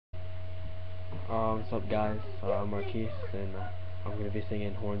What's up, guys? I'm Marquise, and I'm gonna be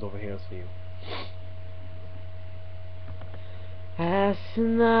singing Horns Over Heels for you.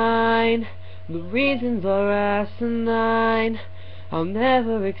 Asinine, the reasons are asinine. I'll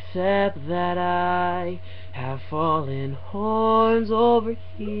never accept that I have fallen horns over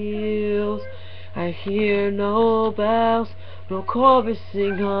heels. I hear no bells, no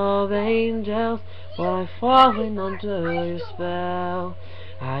chorusing of angels, but I've fallen under your spell.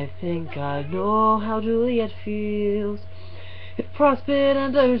 I think I know how Juliet feels. If Prospect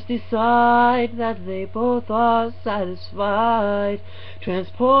and Durst decide that they both are satisfied,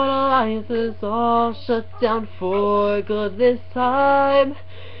 transport alliances all shut down for good this time.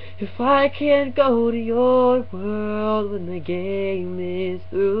 If I can't go to your world when the game is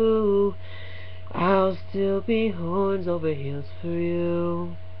through, I'll still be horns over heels for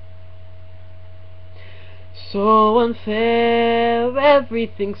you. So unfair,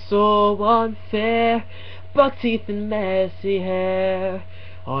 everything's so unfair. Buck teeth and messy hair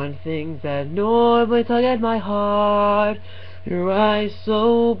on things that normally tug at my heart. Your eyes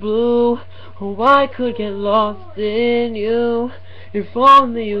so blue, oh, I could get lost in you if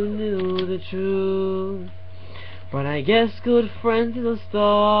only you knew the truth. But I guess good friends is a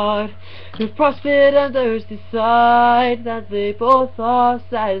start. If Prospect and Durst decide that they both are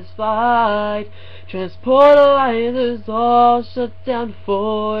satisfied, transport alliances all shut down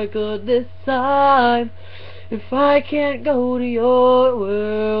for good this time. If I can't go to your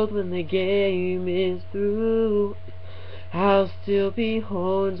world when the game is through, I'll still be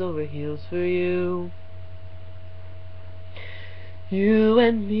horns over heels for you. You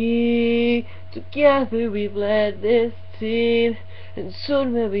and me, together we've led this team, and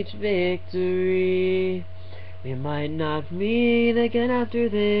soon we'll reach victory. We might not meet again after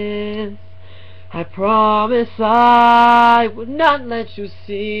this. I promise I would not let you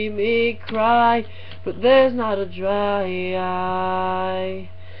see me cry, but there's not a dry eye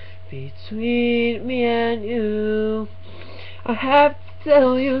between me and you. I have to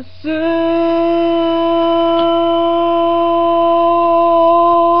tell you soon.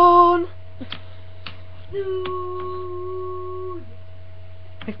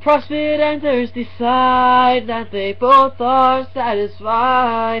 If Prospect and Durst decide that they both are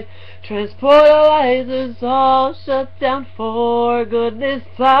satisfied, transport alliances all shut down for good this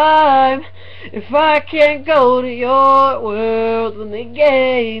time. If I can't go to your world when the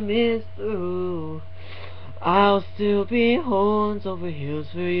game is through, I'll still be horns over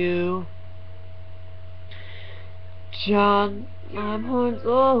heels for you. John, I'm horns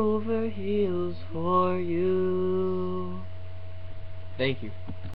over heels for you. Thank you.